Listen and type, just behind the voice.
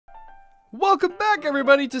Welcome back,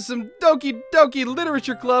 everybody, to some Doki Doki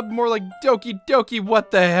Literature Club. More like Doki Doki, what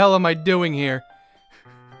the hell am I doing here?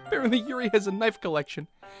 Apparently Yuri has a knife collection,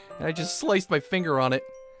 and I just sliced my finger on it.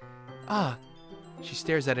 Ah, she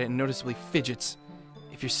stares at it and noticeably fidgets.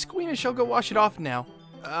 If you're squeamish, I'll go wash it off now.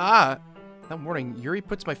 Ah, that morning, Yuri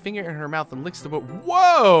puts my finger in her mouth and licks the wood.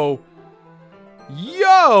 Whoa!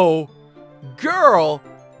 Yo! Girl,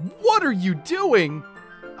 what are you doing?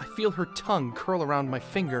 I feel her tongue curl around my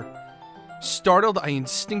finger. Startled, I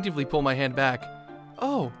instinctively pull my hand back.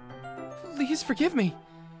 Oh, please forgive me.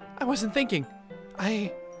 I wasn't thinking.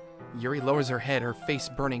 Yuri lowers her head, her face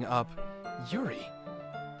burning up. Yuri,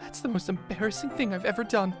 that's the most embarrassing thing I've ever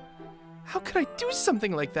done. How could I do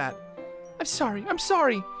something like that? I'm sorry.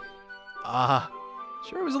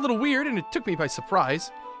 Sure, it was a little weird and it took me by surprise.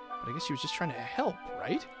 But I guess she was just trying to help,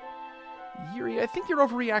 right? Yuri, I think you're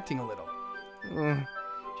overreacting a little.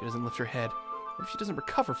 She doesn't lift her head. What if she doesn't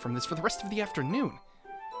recover from this for the rest of the afternoon?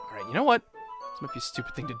 Alright, you know what? This might be a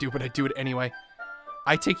stupid thing to do, but I do it anyway.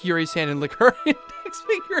 I take Yuri's hand and lick her index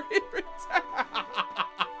finger in return.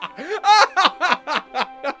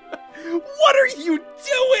 What are you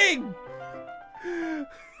doing?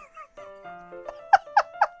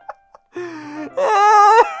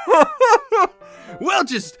 We'll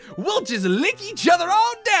just lick each other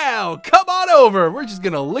all down. Come on over. We're just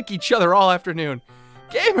gonna lick each other all afternoon.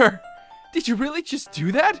 Gamer! Did you really just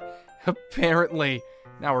do that? Apparently.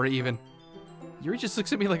 Now we're even. Yuri just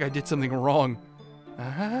looks at me like I did something wrong.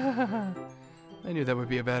 I knew that would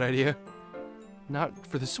be a bad idea. Not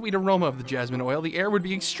for the sweet aroma of the jasmine oil. The air would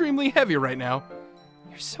be extremely heavy right now.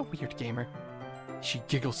 You're so weird, gamer. She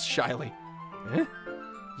giggles shyly. Eh?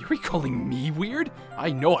 Yuri calling me weird?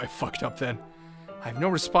 I know I fucked up then. I have no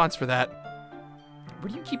response for that. Where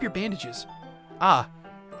do you keep your bandages? I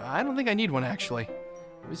don't think I need one actually.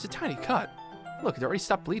 It was a tiny cut. Look, it already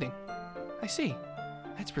stopped bleeding. I see.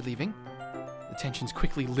 That's relieving. The tension's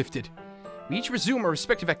quickly lifted. We each resume our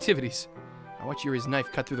respective activities. I watch Yuri's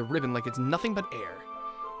knife cut through the ribbon like it's nothing but air.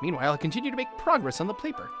 Meanwhile, I continue to make progress on the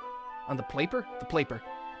paper. On the paper? The paper,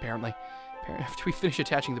 apparently. After we finish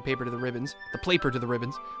attaching the paper to the ribbons,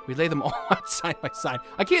 we lay them all out side by side.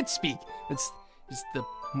 I can't speak. That's just the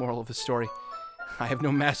moral of the story. I have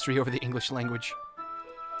no mastery over the English language.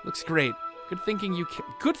 Looks great.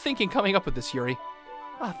 Good thinking coming up with this, Yuri.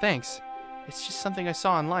 Oh, thanks. It's just something I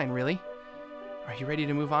saw online, really. Are you ready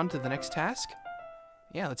to move on to the next task?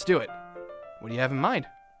 Yeah, let's do it. What do you have in mind?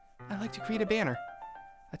 I'd like to create a banner.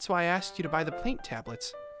 That's why I asked you to buy the paint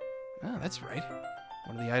tablets. Oh, that's right.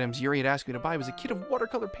 One of the items Yuri had asked me to buy was a kit of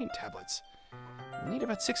watercolor paint tablets. We'll need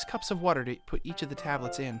about 6 cups of water to put each of the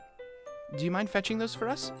tablets in. Do you mind fetching those for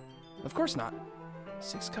us? Of course not.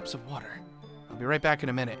 6 cups of water. I'll be right back in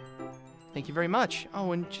a minute. Thank you very much.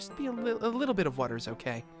 Oh, and just be a little bit of water is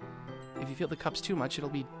okay. If you feel the cup's too much, it'll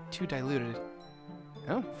be too diluted.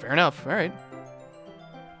 Oh, fair enough. All right.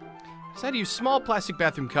 I decided to use small plastic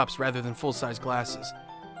bathroom cups rather than full-size glasses.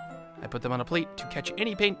 I put them on a plate to catch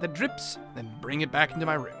any paint that drips, then bring it back into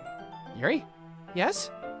my room. Yuri?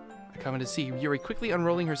 Yes? I come in to see Yuri quickly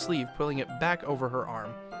unrolling her sleeve, pulling it back over her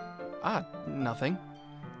arm. Nothing.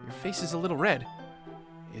 Your face is a little red.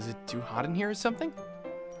 Is it too hot in here or something?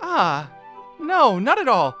 No, not at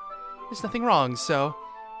all. There's nothing wrong, so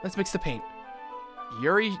let's mix the paint.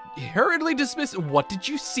 Yuri hurriedly dismissed. What did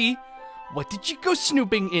you see? What did you go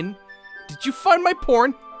snooping in? Did you find my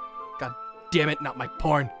porn? God damn it, not my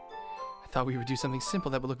porn. I thought we would do something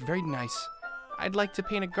simple that would look very nice. I'd like to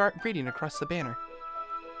paint a gradient across the banner.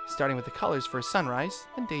 Starting with the colors for a sunrise,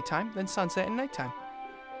 then daytime, then sunset and nighttime.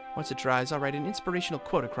 Once it dries, I'll write an inspirational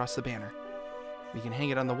quote across the banner. We can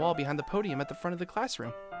hang it on the wall behind the podium at the front of the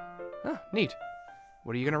classroom. Oh, neat.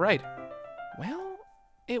 What are you going to write? Well,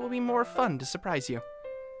 it will be more fun to surprise you.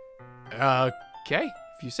 Okay,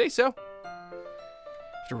 if you say so.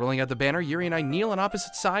 After rolling out the banner, Yuri and I kneel on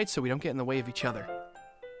opposite sides so we don't get in the way of each other.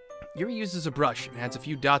 Yuri uses a brush and adds a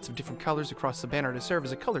few dots of different colors across the banner to serve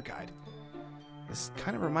as a color guide. This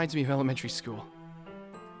kind of reminds me of elementary school.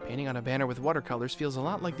 Painting on a banner with watercolors feels a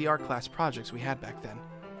lot like the art class projects we had back then.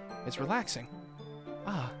 It's relaxing.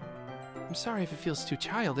 I'm sorry if it feels too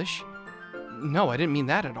childish. No, I didn't mean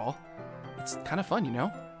that at all. It's kind of fun, you know?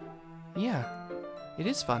 Yeah, it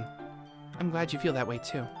is fun. I'm glad you feel that way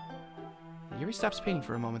too. Yuri stops painting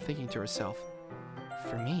for a moment, thinking to herself.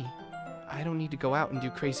 For me, I don't need to go out and do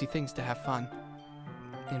crazy things to have fun.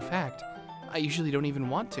 In fact, I usually don't even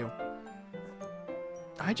want to.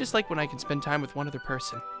 I just like when I can spend time with one other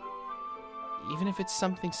person. Even if it's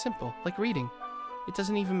something simple, like reading. It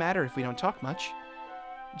doesn't even matter if we don't talk much.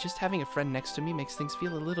 Just having a friend next to me makes things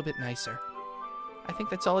feel a little bit nicer. I think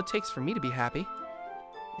that's all it takes for me to be happy.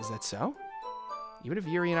 Is that so? Even if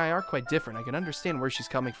Yuri and I are quite different, I can understand where she's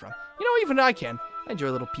coming from. You know, even I can. I enjoy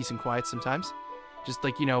a little peace and quiet sometimes. Just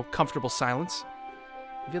like, you know, comfortable silence.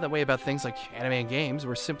 I feel that way about things like anime and games,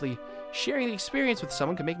 where simply sharing the experience with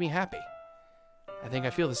someone can make me happy. I think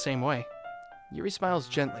I feel the same way. Yuri smiles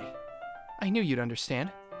gently. I knew you'd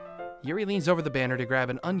understand. Yuri leans over the banner to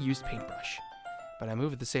grab an unused paintbrush. But I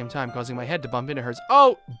move at the same time, causing my head to bump into hers.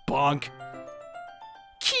 Oh, bonk.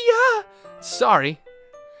 Kia! Sorry.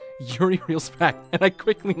 Yuri reels back, and I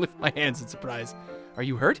quickly lift my hands in surprise. Are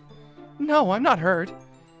you hurt? No, I'm not hurt.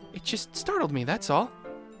 It just startled me, that's all.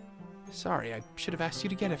 Sorry, I should have asked you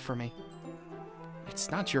to get it for me.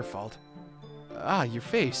 It's not your fault. Ah, your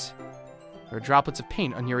face. There are droplets of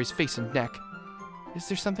paint on Yuri's face and neck. Is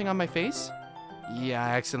there something on my face? Yeah, I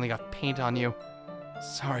accidentally got paint on you.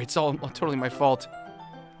 Sorry, it's all totally my fault.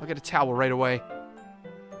 I'll get a towel right away.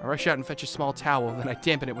 I rush out and fetch a small towel, then I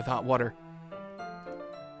dampen it with hot water.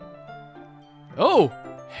 Oh,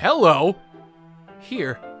 hello!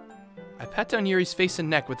 Here. I pat down Yuri's face and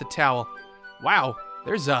neck with the towel. Wow,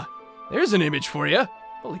 there's an image for you.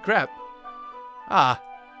 Holy crap. Ah,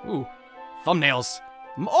 ooh, thumbnails.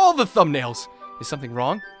 All the thumbnails. Is something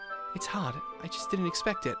wrong? It's hot. I just didn't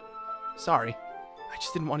expect it. Sorry. I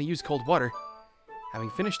just didn't want to use cold water.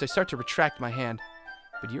 Having finished, I start to retract my hand,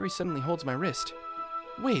 but Yuri suddenly holds my wrist.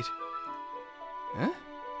 Wait. Huh?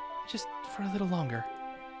 Just for a little longer.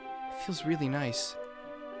 It feels really nice.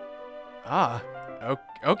 Ah,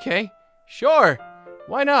 okay. Sure.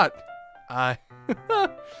 Why not? I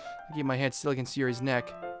keep my hand still against Yuri's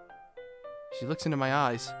neck. She looks into my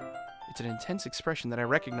eyes. It's an intense expression that I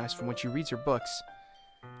recognize from when she reads her books.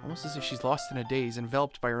 Almost as if she's lost in a daze,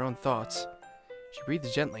 enveloped by her own thoughts. She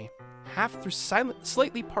breathes gently, half through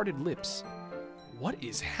slightly parted lips. What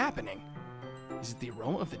is happening? Is it the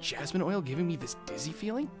aroma of the jasmine oil giving me this dizzy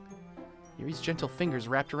feeling? Yuri's gentle fingers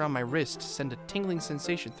wrapped around my wrist send a tingling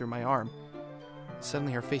sensation through my arm.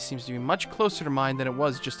 Suddenly her face seems to be much closer to mine than it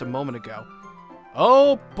was just a moment ago.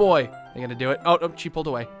 Oh boy! They're gonna do it. Oh, she pulled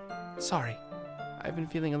away. Sorry. I've been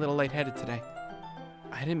feeling a little lightheaded today.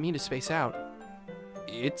 I didn't mean to space out.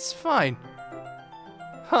 It's fine.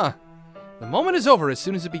 Huh. The moment is over as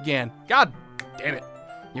soon as it began. God damn it.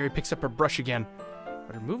 Yuri picks up her brush again,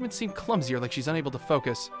 but her movements seem clumsier, like she's unable to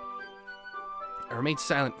focus. I remain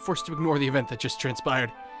silent, forced to ignore the event that just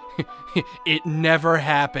transpired. It never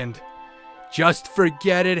happened. Just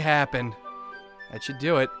forget it happened. That should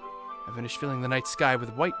do it. I finished filling the night sky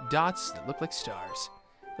with white dots that look like stars.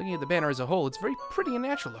 Looking at the banner as a whole, it's very pretty and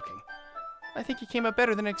natural looking. I think it came out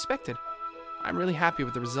better than I expected. I'm really happy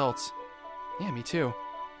with the results. Yeah, me too.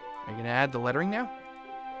 Are you gonna add the lettering now?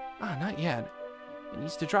 Ah, not yet. It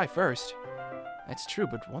needs to dry first. That's true,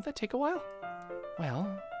 but won't that take a while? Well,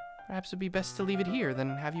 perhaps it'd be best to leave it here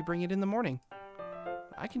than have you bring it in the morning.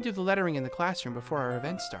 I can do the lettering in the classroom before our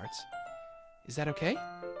event starts. Is that okay?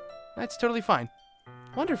 That's totally fine.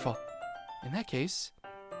 Wonderful. In that case,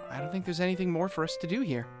 I don't think there's anything more for us to do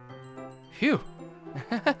here. Phew.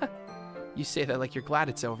 You say that like you're glad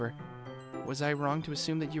it's over. Was I wrong to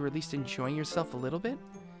assume that you were at least enjoying yourself a little bit?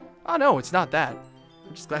 Oh no, it's not that.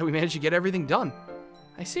 I'm just glad we managed to get everything done.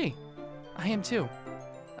 I see. I am too.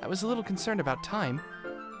 I was a little concerned about time.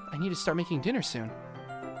 I need to start making dinner soon.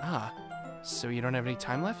 Ah, so you don't have any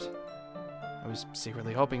time left? I was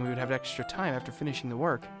secretly hoping we would have extra time after finishing the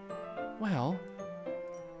work. Well,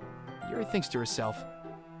 Yuri thinks to herself.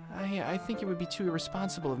 I think it would be too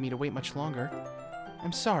irresponsible of me to wait much longer.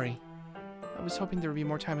 I'm sorry. I was hoping there would be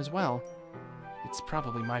more time as well. It's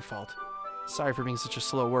probably my fault. Sorry for being such a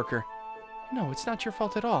slow worker. No, it's not your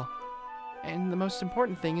fault at all. And the most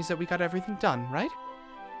important thing is that we got everything done, right?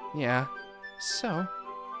 Yeah. So,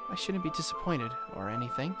 I shouldn't be disappointed or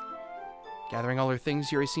anything. Gathering all her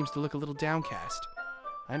things, Yuri seems to look a little downcast.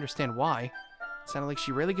 I understand why. It sounded like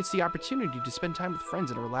she rarely gets the opportunity to spend time with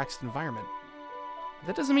friends in a relaxed environment. But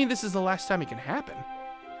that doesn't mean this is the last time it can happen.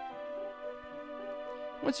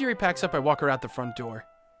 Once Yuri packs up, I walk her out the front door.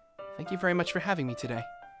 Thank you very much for having me today.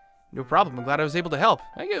 No problem. I'm glad I was able to help.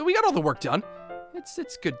 We got all the work done.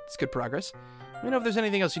 It's good. It's good progress. Let me know if there's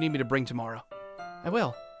anything else you need me to bring tomorrow. I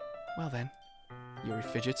will. Well then. Yuri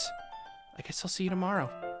fidgets. I guess I'll see you tomorrow.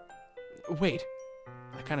 Wait.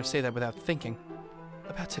 I kind of say that without thinking.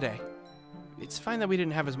 About today. It's fine that we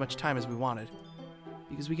didn't have as much time as we wanted.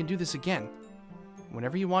 Because we can do this again.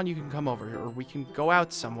 Whenever you want, you can come over, or we can go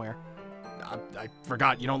out somewhere. I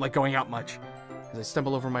forgot you don't like going out much. As I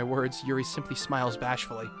stumble over my words, Yuri simply smiles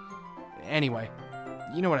bashfully. Anyway,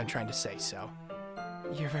 you know what I'm trying to say, so.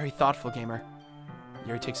 You're very thoughtful, gamer.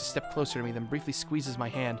 Yuri takes a step closer to me, then briefly squeezes my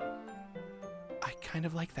hand. I kind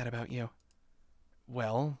of like that about you.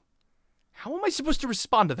 Well, How am I supposed to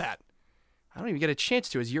respond to that? I don't even get a chance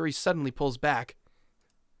to as Yuri suddenly pulls back.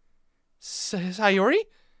 Sayori?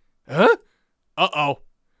 Huh? Uh-oh.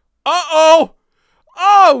 Uh-oh!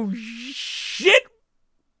 Oh, shit!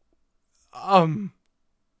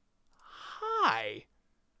 Hi.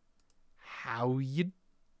 How you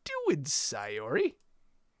doing, Sayori?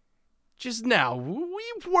 Just now, we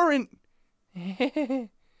weren't...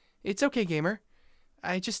 It's okay, gamer.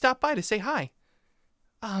 I just stopped by to say hi.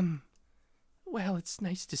 Well, it's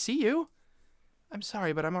nice to see you. I'm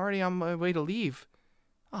sorry, but I'm already on my way to leave.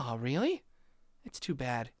 Oh, really? It's too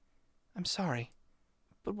bad. I'm sorry.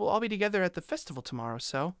 But we'll all be together at the festival tomorrow,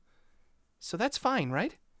 so... So that's fine,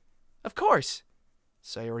 right? Of course.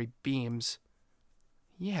 Sayori beams.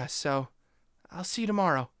 Yeah, so... I'll see you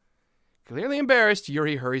tomorrow. Clearly embarrassed,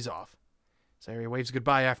 Yuri hurries off. Sayori waves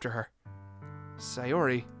goodbye after her.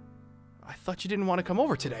 Sayori, I thought you didn't want to come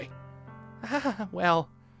over today. Well,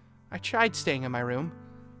 I tried staying in my room,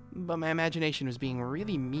 but my imagination was being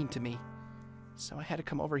really mean to me. So I had to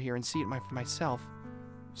come over here and see it for myself.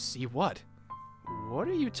 See what? What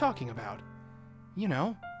are you talking about? You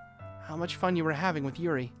know, how much fun you were having with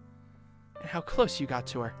Yuri, and how close you got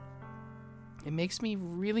to her. It makes me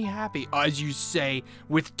really happy, as you say,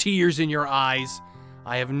 with tears in your eyes.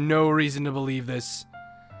 I have no reason to believe this.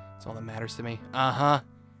 It's all that matters to me. Uh-huh.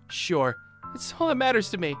 Sure. It's all that matters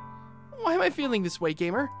to me. Why am I feeling this way,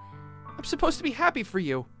 gamer? I'm supposed to be happy for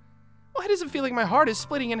you. Why does it feel like my heart is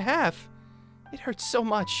splitting in half? It hurts so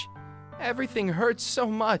much. Everything hurts so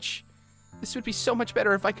much. This would be so much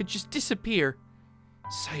better if I could just disappear.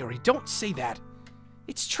 Sayori, don't say that.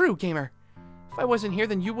 It's true, gamer. If I wasn't here,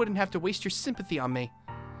 then you wouldn't have to waste your sympathy on me.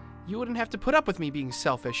 You wouldn't have to put up with me being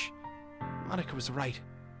selfish. Monica was right.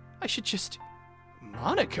 I should just...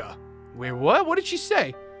 Monica? Wait, what? What did she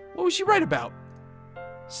say? What was she right about?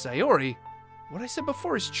 Sayori, what I said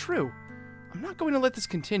before is true. I'm not going to let this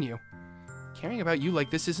continue. Caring about you like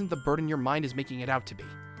this isn't the burden your mind is making it out to be.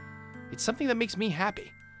 It's something that makes me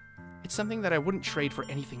happy. It's something that I wouldn't trade for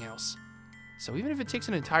anything else. So even if it takes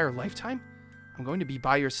an entire lifetime, I'm going to be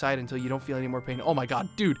by your side until you don't feel any more pain. Oh my god,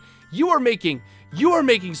 dude, you are making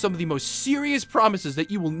some of the most serious promises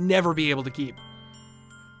that you will never be able to keep.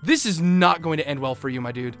 This is not going to end well for you,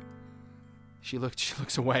 my dude. She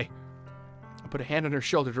looks away. I put a hand on her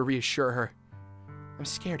shoulder to reassure her. I'm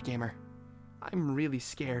scared, gamer. I'm really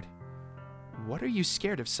scared. What are you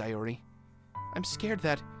scared of, Sayori? I'm scared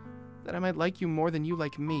that I might like you more than you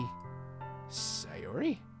like me.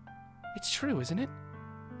 Sayori? It's true, isn't it?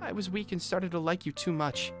 I was weak and started to like you too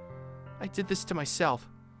much. I did this to myself.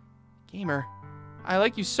 Gamer, I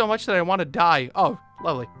like you so much that I want to die. Oh,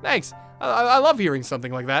 lovely. Thanks. I love hearing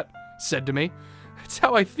something like that said to me. It's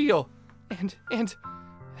how I feel. And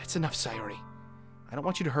that's enough, Sayori. I don't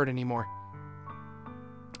want you to hurt anymore.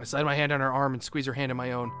 I slide my hand on her arm and squeeze her hand in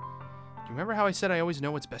my own. Do you remember how I said I always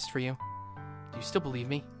know what's best for you? Do you still believe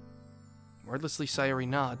me? Wordlessly, Sayori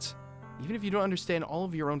nods. Even if you don't understand all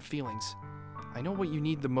of your own feelings, I know what you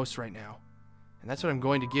need the most right now. And that's what I'm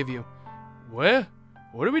going to give you. What?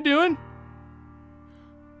 What are we doing?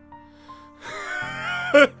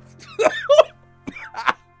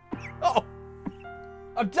 Oh,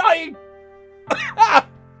 I'm dying.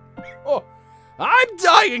 Oh, I'm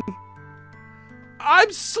dying.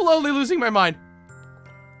 I'm slowly losing my mind.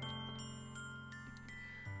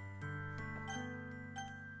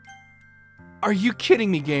 Are you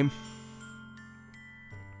kidding me, game?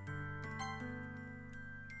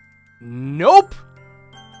 Nope.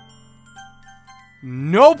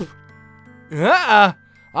 Nope.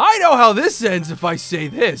 I know how this ends if I say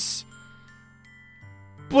this.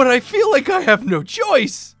 But I feel like I have no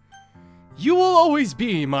choice. You will always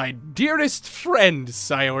be my dearest friend,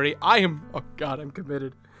 Sayori. Oh god, I'm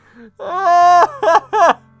committed. What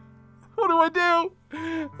do I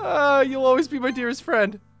do? You'll always be my dearest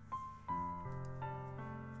friend.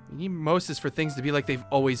 You need mimosas for things to be like they've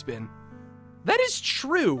always been. That is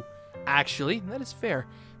true, actually. That is fair.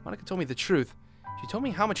 Monica told me the truth. She told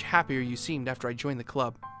me how much happier you seemed after I joined the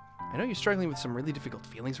club. I know you're struggling with some really difficult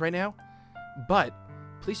feelings right now, but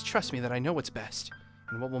please trust me that I know what's best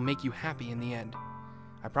and what will make you happy in the end.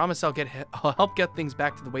 I promise I'll help get things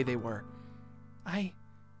back to the way they were. I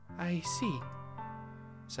see.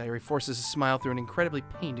 Sayori forces a smile through an incredibly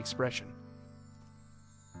pained expression.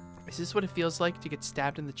 Is this what it feels like to get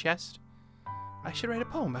stabbed in the chest? I should write a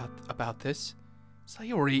poem about this.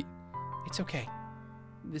 Sayori, it's okay.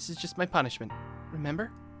 This is just my punishment,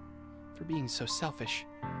 remember? For being so selfish.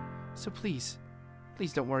 So please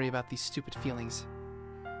don't worry about these stupid feelings.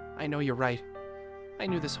 I know you're right. I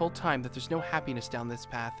knew this whole time that there's no happiness down this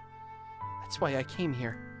path. That's why I came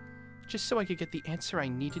here. Just so I could get the answer I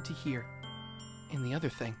needed to hear. And the other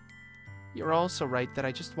thing. You're also right that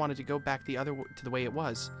I just wanted to go back to the way it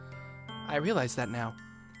was. I realize that now.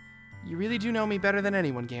 You really do know me better than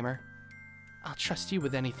anyone, gamer. I'll trust you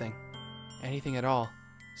with anything. Anything at all.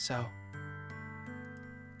 So.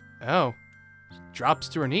 Oh. She drops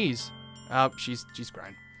to her knees. Oh, she's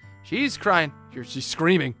crying. She's crying. She's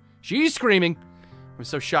screaming. She's screaming. I'm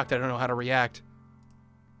so shocked I don't know how to react.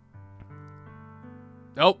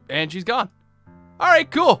 Oh, and she's gone.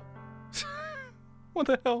 Alright, cool. What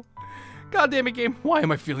the hell? God damn it, game. Why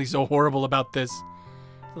am I feeling so horrible about this?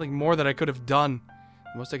 I feel like more that I could have done.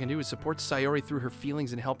 The most I can do is support Sayori through her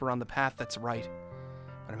feelings and help her on the path that's right.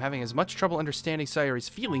 But I'm having as much trouble understanding Sayori's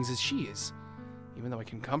feelings as she is, even though I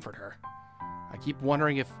can comfort her. I keep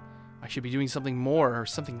wondering if I should be doing something more or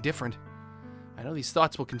something different. I know these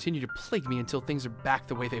thoughts will continue to plague me until things are back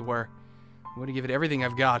the way they were. I'm going to give it everything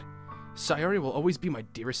I've got. Sayori will always be my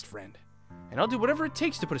dearest friend. And I'll do whatever it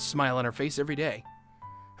takes to put a smile on her face every day.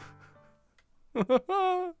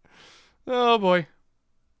 Oh boy.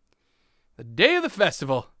 The day of the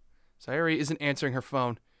festival. Sayori isn't answering her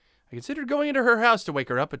phone. I considered going into her house to wake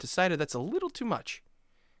her up, but decided that's a little too much.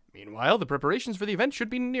 Meanwhile, the preparations for the event should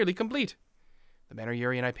be nearly complete. The banner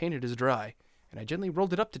Yuri and I painted is dry, and I gently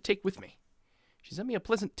rolled it up to take with me. She sent me a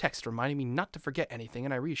pleasant text reminding me not to forget anything,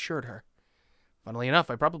 and I reassured her. Funnily enough,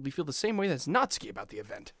 I probably feel the same way as Natsuki about the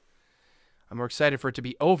event. I'm more excited for it to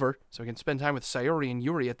be over, so I can spend time with Sayori and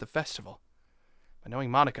Yuri at the festival. But knowing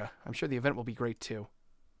Monika, I'm sure the event will be great too.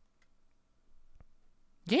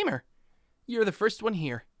 Gamer, you're the first one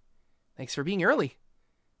here. Thanks for being early.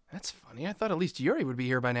 That's funny, I thought at least Yuri would be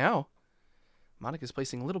here by now. Monika's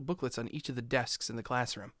placing little booklets on each of the desks in the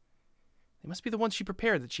classroom. They must be the ones she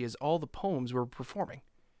prepared that she has all the poems we're performing.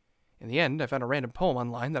 In the end, I found a random poem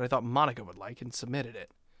online that I thought Monika would like and submitted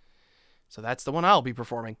it. So that's the one I'll be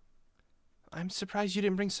performing. I'm surprised you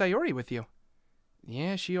didn't bring Sayori with you.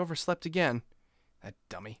 Yeah, she overslept again. That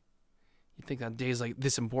dummy. You'd think on days like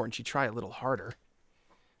this important she'd try a little harder.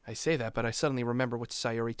 I say that, but I suddenly remember what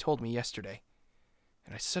Sayori told me yesterday.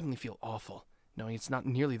 And I suddenly feel awful, knowing it's not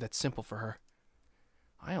nearly that simple for her.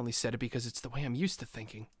 I only said it because it's the way I'm used to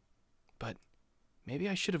thinking. But maybe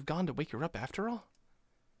I should have gone to wake her up after all?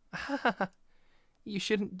 You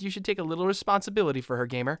should take a little responsibility for her,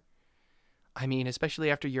 gamer. I mean,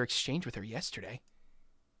 especially after your exchange with her yesterday.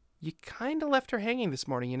 You kinda left her hanging this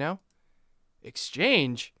morning, you know?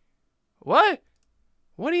 Exchange? What?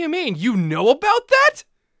 What do you mean? You know about that?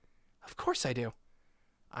 Of course I do.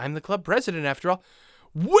 I'm the club president, after all.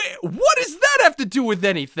 What does that have to do with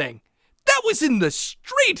anything? That was in the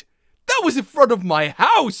street! That was in front of my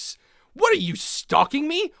house! What, are you stalking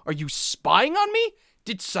me? Are you spying on me?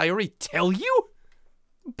 Did Sayori tell you?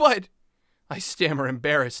 But, I stammer,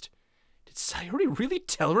 embarrassed. Did Sayori really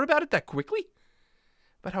tell her about it that quickly?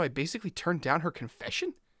 About how I basically turned down her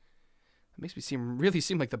confession? That makes me really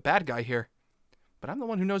seem like the bad guy here. But I'm the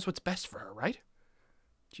one who knows what's best for her, right?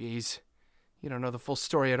 Jeez, you don't know the full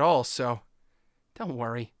story at all, so don't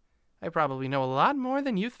worry. I probably know a lot more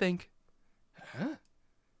than you think. Huh?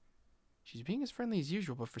 She's being as friendly as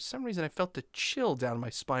usual, but for some reason I felt a chill down my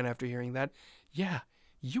spine after hearing that. Yeah,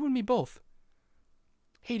 you and me both.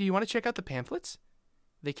 Hey, do you want to check out the pamphlets?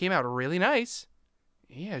 They came out really nice.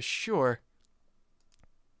 Yeah, sure.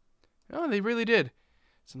 Oh, they really did.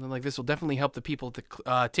 Something like this will definitely help the people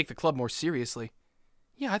to take the club more seriously.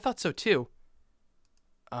 Yeah, I thought so too.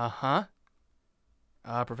 Uh-huh.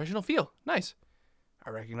 Professional feel. Nice.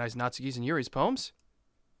 I recognize Natsuki's and Yuri's poems.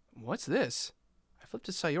 What's this? I flipped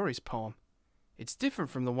to Sayori's poem. It's different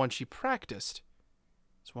from the one she practiced.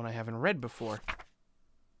 It's one I haven't read before.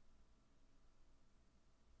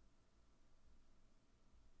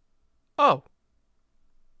 Oh.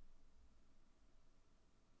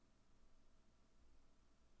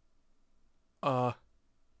 Oh.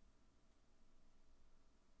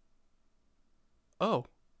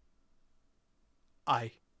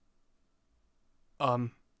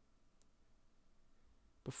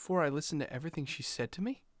 Before I listen to everything she said to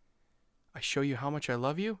me, I show you how much I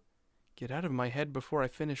love you. Get out of my head before I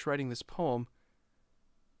finish writing this poem.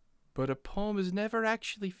 But a poem is never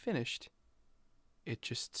actually finished. It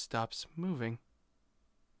just stops moving.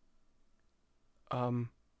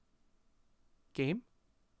 Game?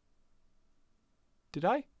 Did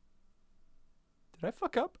I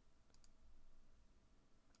fuck up?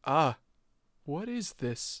 What is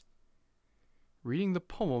this? Reading the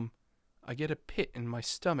poem, I get a pit in my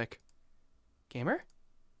stomach. Gamer?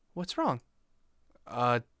 What's wrong?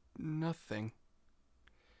 Nothing.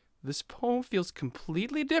 This poem feels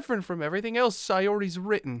completely different from everything else Sayori's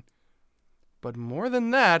written. But more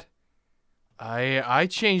than that, I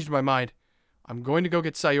changed my mind. I'm going to go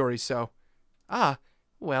get Sayori, so Ah,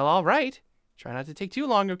 well, all right. Try not to take too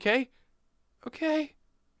long, okay? Okay.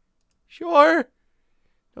 Sure.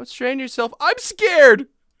 Don't strain yourself. I'm scared!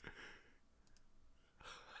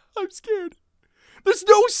 I'm scared. There's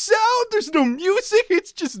no sound. There's no music.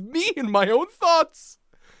 It's just me and my own thoughts.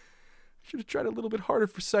 Should have tried a little bit harder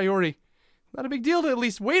for Sayori. Not a big deal to at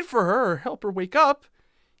least wait for her or help her wake up.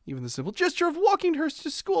 Even the simple gesture of walking her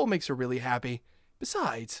to school makes her really happy.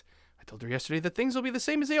 Besides, I told her yesterday that things will be the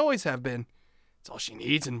same as they always have been. It's all she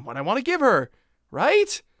needs and what I want to give her.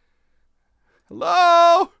 Right?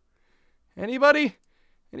 Hello? Anybody?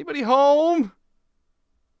 Anybody home?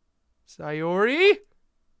 Sayori?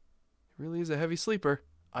 Really is a heavy sleeper.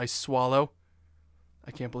 I swallow.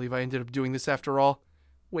 I can't believe I ended up doing this after all.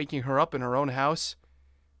 Waking her up in her own house.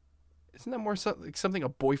 Isn't that more like something a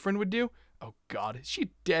boyfriend would do? Oh God, is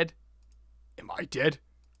she dead? Am I dead?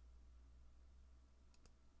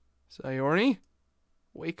 Sayori?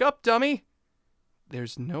 Wake up, dummy.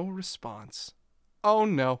 There's no response. Oh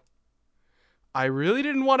no. I really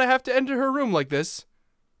didn't want to have to enter her room like this.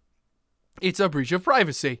 It's a breach of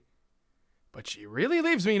privacy. But she really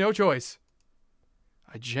leaves me no choice.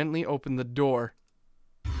 I gently open the door.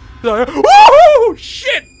 Oh,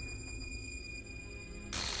 shit!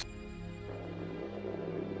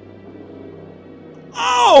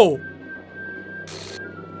 Oh!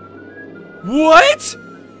 What?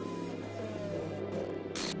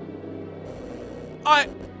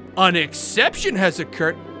 An exception has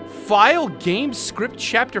occurred. File game script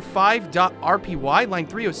chapter 5.rpy line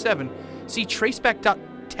 307. See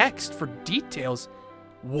traceback.txt for details.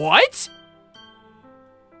 What?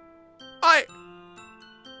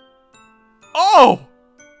 Oh!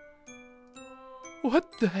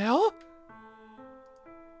 What the hell?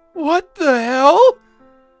 What the hell?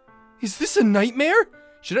 Is this a nightmare?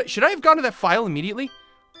 Should I have gone to that file immediately?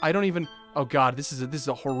 I don't even. Oh God, this is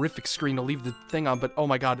a horrific screen to leave the thing on. But oh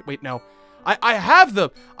my God, wait, no. I have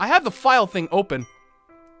the file thing open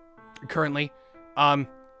currently.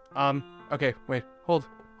 Okay, wait, hold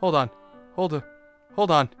on.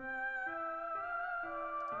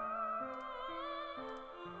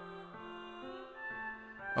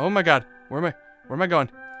 Oh my God, where am I going?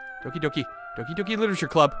 Doki Doki Literature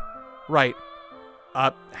Club. Right.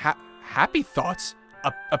 Happy Thoughts?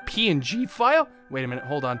 A PNG file? Wait a minute,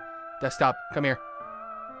 hold on. Desktop, come here.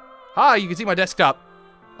 Hi, you can see my desktop.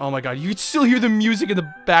 Oh my God, you can still hear the music in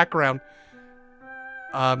the background.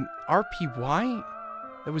 RPY?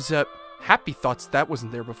 That was, Happy Thoughts. That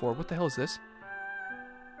wasn't there before. What the hell is this?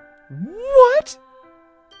 What?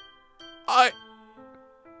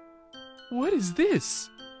 What is this?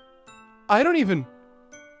 I don't even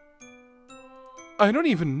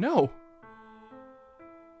know.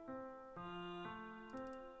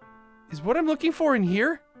 Is what I'm looking for in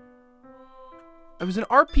here? It was an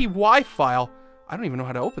RPY file. I don't even know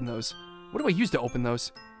how to open those. What do I use to open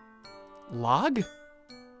those? Log?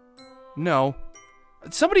 No.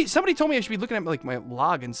 Somebody told me I should be looking at like my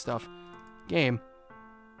log and stuff. Game.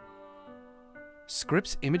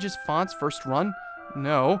 Scripts, images, fonts, first run?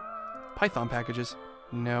 No. Python packages?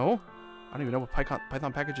 No. I don't even know what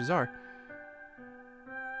Python packages are.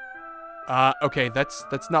 Okay, that's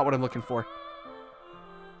not what I'm looking for.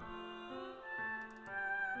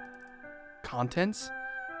 Contents?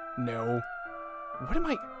 No. What am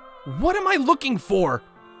I looking for?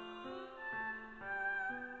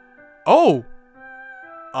 Oh!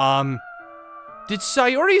 Did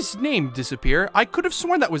Sayori's name disappear? I could have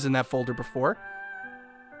sworn that was in that folder before.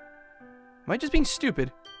 Am I just being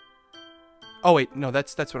stupid? Oh wait, no,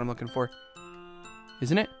 that's what I'm looking for.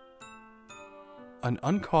 Isn't it? An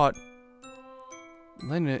uncaught...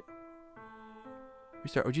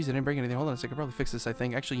 Restart. Oh geez, I didn't break anything. Hold on a second. I could probably fix this, I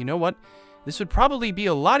think. Actually, you know what? This would probably be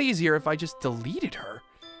a lot easier if I just deleted her.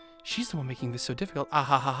 She's the one making this so difficult. Ah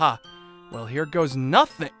ha ha ha. Well, here goes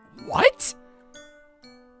nothing. What?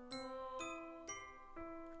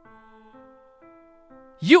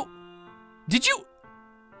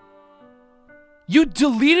 You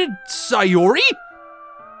deleted Sayori?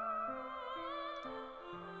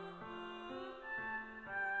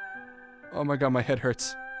 Oh my God, my head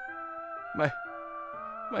hurts. My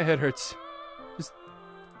head hurts. Just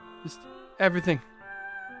everything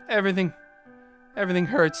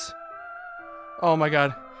hurts. Oh my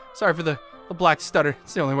God. Sorry for the black stutter.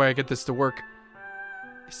 It's the only way I get this to work.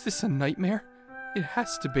 Is this a nightmare? It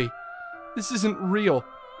has to be. This isn't real.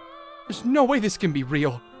 There's no way this can be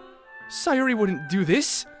real. Sayori wouldn't do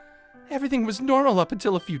this. Everything was normal up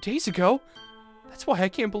until a few days ago. That's why I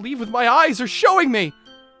can't believe what my eyes are showing me.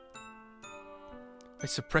 I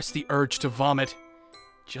suppressed the urge to vomit.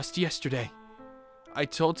 Just yesterday, I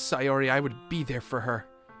told Sayori I would be there for her.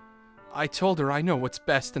 I told her I know what's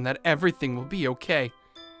best and that everything will be okay.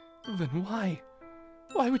 Then why?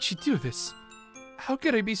 Why would she do this? How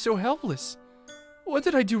could I be so helpless? What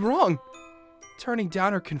did I do wrong? Turning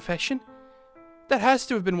down her confession? That has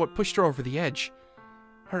to have been what pushed her over the edge.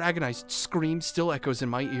 Her agonized scream still echoes in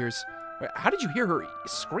my ears. How did you hear her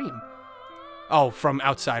scream? Oh, from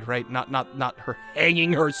outside, right? Not her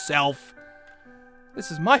hanging herself.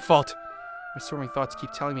 This is my fault. My storming thoughts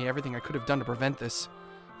keep telling me everything I could have done to prevent this.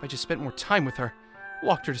 If I just spent more time with her,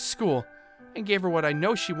 walked her to school, and gave her what I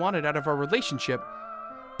know she wanted out of our relationship.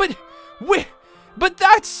 But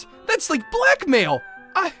that's like blackmail.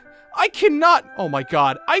 I cannot, oh my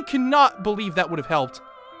god, I cannot believe that would have helped.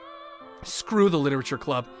 Screw the literature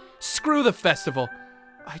club. Screw the festival.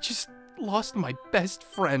 I just lost my best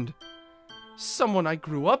friend. Someone I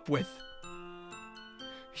grew up with.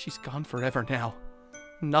 She's gone forever now.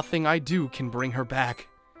 Nothing I do can bring her back.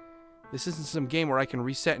 This isn't some game where I can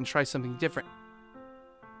reset and try something different.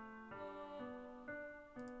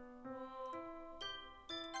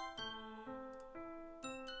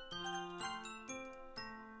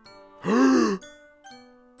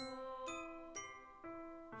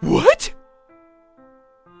 What?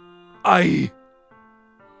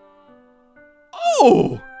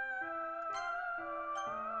 Oh!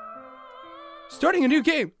 Starting a new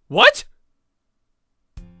game. What?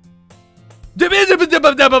 What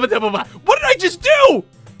did I just do?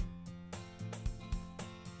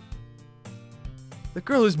 The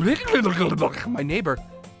girl is my neighbor.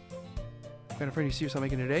 Got a friend you see yourself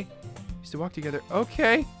making today? Used to walk together.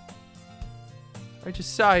 Okay. I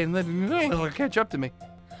just sigh and let him catch up to me.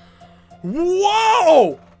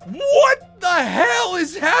 Whoa! What the hell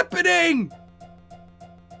is happening?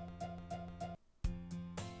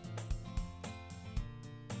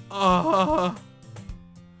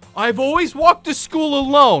 I've always walked to school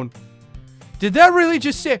alone. Did that really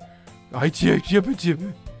just say...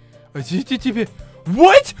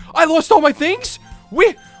 What? I lost all my things?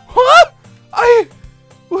 Wait, huh?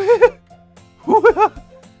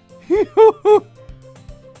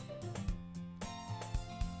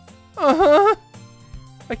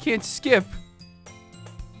 I can't skip.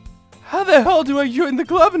 How the hell do I join the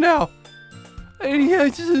club now? There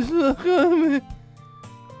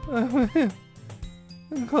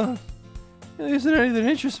isn't anything that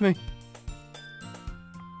interests me.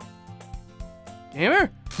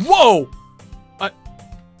 Gamer? Whoa!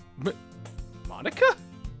 Monica?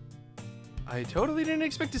 I totally didn't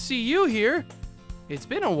expect to see you here. It's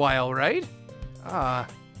been a while, right?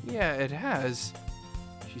 Yeah, it has.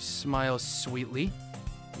 She smiles sweetly.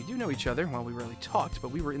 We do know each other. Well, we rarely talked, but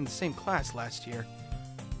we were in the same class last year.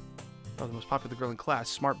 Oh, the most popular girl in class.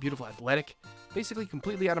 Smart, beautiful, athletic. Basically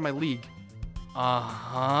completely out of my league.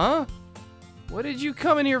 Uh-huh? What did you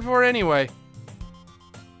come in here for anyway?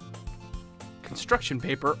 Construction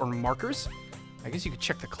paper or markers? I guess you could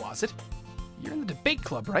check the closet. You're in the debate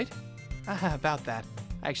club, right? About that.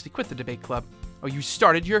 I actually quit the debate club. Oh, you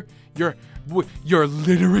started your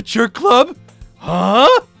literature club?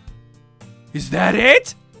 Huh? Is that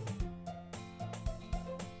it?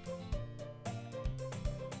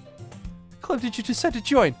 What club did you decide to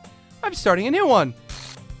join? I'm starting a new one.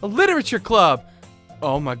 A literature club.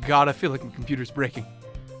 Oh my god, I feel like my computer's breaking.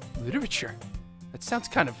 Literature? That sounds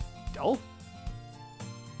kind of dull.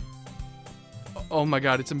 Oh my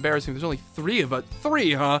god, it's embarrassing. There's only 3 of us.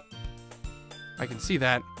 3, huh? I can see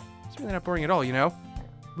that. It's really not boring at all, you know?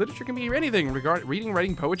 Literature can be anything. Reading,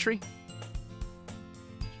 writing, poetry.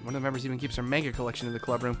 One of the members even keeps her manga collection in the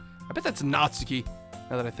club room. I bet that's Natsuki,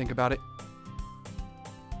 now that I think about it.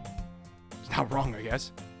 It's not wrong, I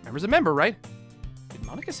guess. Member's a member, right? Did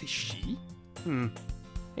Monica say she?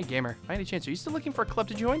 Hey, gamer. By any chance, are you still looking for a club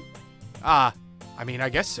to join? I mean, I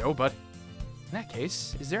guess so, but... In that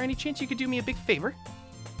case, is there any chance you could do me a big favor?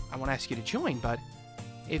 I won't ask you to join, but...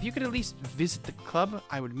 If you could at least visit the club,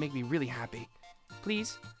 I would make me really happy.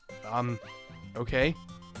 Please? Okay.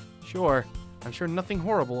 Sure. I'm sure nothing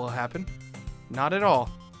horrible will happen. Not at all.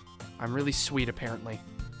 I'm really sweet, apparently.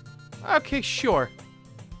 Okay, sure.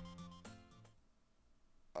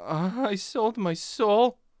 I sold my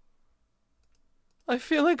soul. I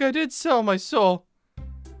feel like I did sell my soul.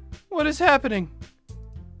 What is happening?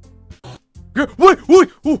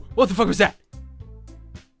 What the fuck was that?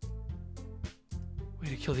 Way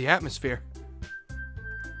to kill the atmosphere.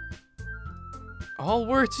 All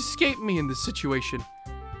words escape me in this situation.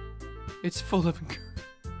 It's full of...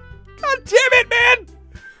 God damn it, man!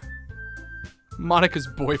 Monica's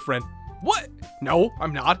boyfriend. What? No,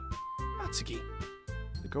 I'm not. Natsuki.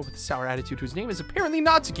 The girl with the sour attitude whose name is apparently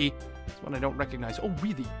Natsuki. It's one I don't recognize. Oh,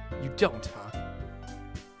 really? You don't, huh?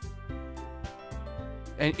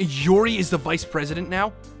 And Yuri is the vice president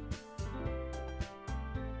now?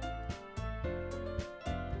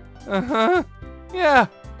 Uh-huh. Yeah.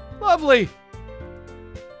 Lovely.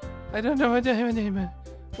 I don't know what I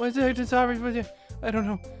don't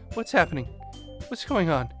know what's happening. What's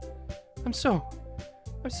going on? I'm so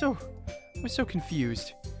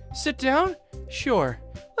confused. Sit down? Sure.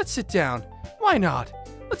 Let's sit down. Why not?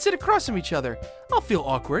 Let's sit across from each other. I'll feel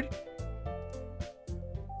awkward.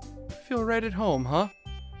 Feel right at home, huh?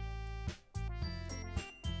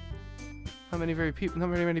 Not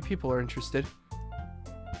very many people are interested.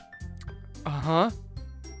 Uh-huh.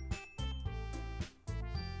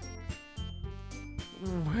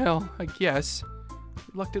 Well, I guess.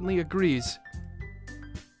 Reluctantly agrees.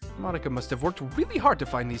 Monica must have worked really hard to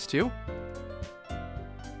find these two.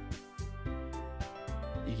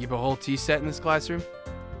 You keep a whole tea set in this classroom?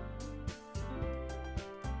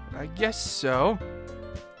 I guess so.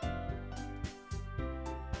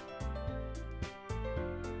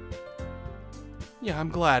 Yeah, I'm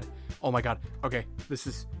glad. Oh my god. Okay, this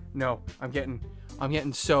is no. I'm getting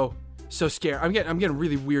so scared. I'm getting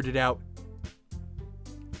really weirded out.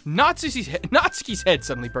 Natsuki's head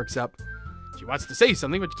suddenly perks up. She wants to say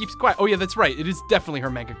something, but she keeps quiet. Oh yeah, that's right. It is definitely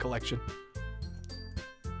her manga collection.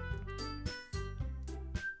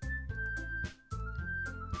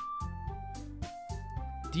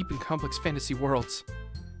 Deep and complex fantasy worlds.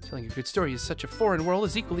 Telling a good story is such a foreign world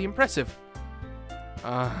is equally impressive.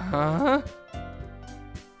 Uh-huh.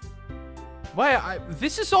 Why,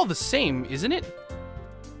 this is all the same, isn't it?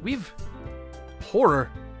 We've...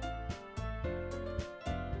 horror.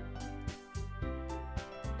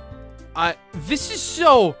 This is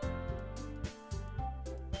so...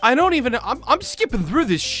 I don't even... I'm skipping through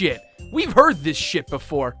this shit. We've heard this shit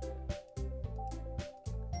before.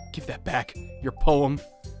 Give that back, your poem.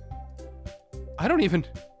 I don't even...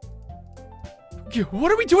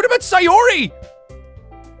 What are we doing about Sayori?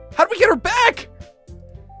 How do we get her back?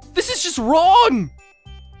 This is just wrong.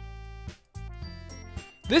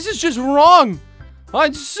 This is just wrong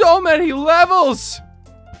on so many levels.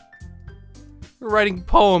 We're writing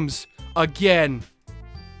poems again.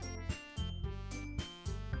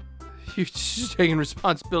 You're just taking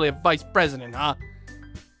responsibility of vice president, huh?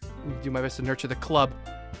 I'm gonna do my best to nurture the club.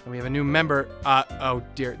 And we have a new member. Oh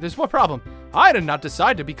dear. There's one problem. I did not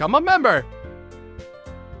decide to become a member.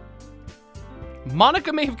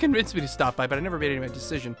 Monica may have convinced me to stop by, but I never made any of my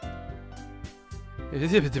decision.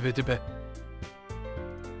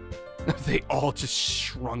 They all just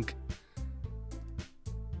shrunk.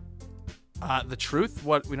 The truth?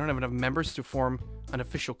 What? We don't have enough members to form an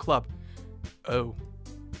official club. Oh.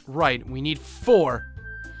 Right, we need 4.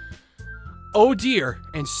 Oh dear,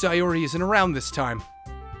 and Sayori isn't around this time.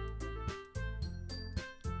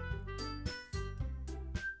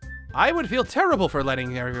 I would feel terrible for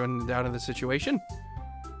letting everyone down in this situation.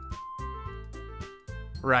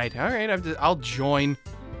 Right, alright, I'll join.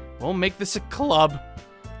 We'll make this a club.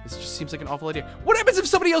 This just seems like an awful idea. What happens if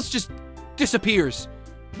somebody else just disappears?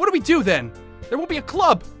 What do we do then? There won't be a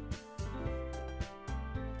club.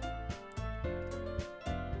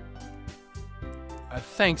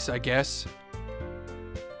 Thanks, I guess.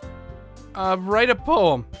 Write a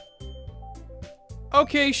poem.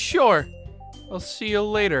 Okay, sure. I'll see you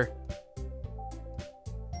later.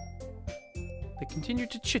 They continue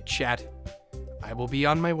to chit-chat. I will be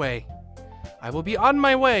on my way. I will be on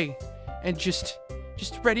my way. And just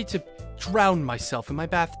ready to drown myself in my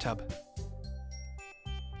bathtub.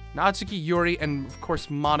 Natsuki, Yuri, and of course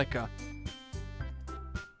Monica.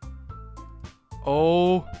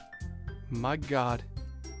 Oh my god.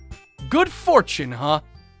 Good fortune, huh?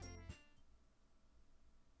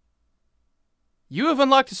 You have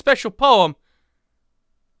unlocked a special poem.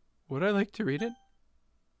 Would I like to read it?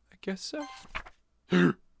 I guess so.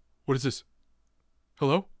 What is this?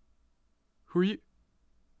 Hello? Who are you?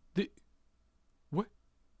 What?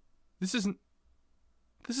 This isn't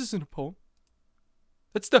a poem.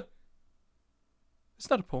 It's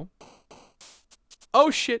not a poem.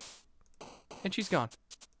 Oh shit. And she's gone.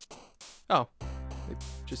 Oh. It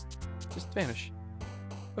just vanished.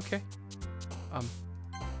 Okay.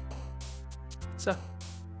 Let's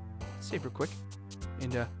save real quick.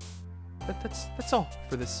 And that's all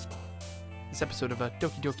for this episode of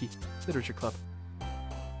Doki Doki Literature Club.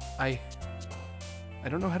 I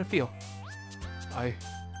don't know how to feel. I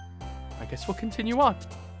guess we'll continue on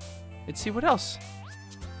and see what else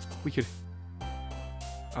we could.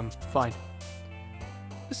 Fine.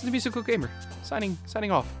 This is the Musical Gamer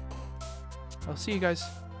signing off. I'll see you guys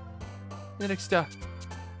in the next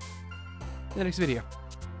video.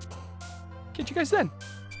 Catch you guys then.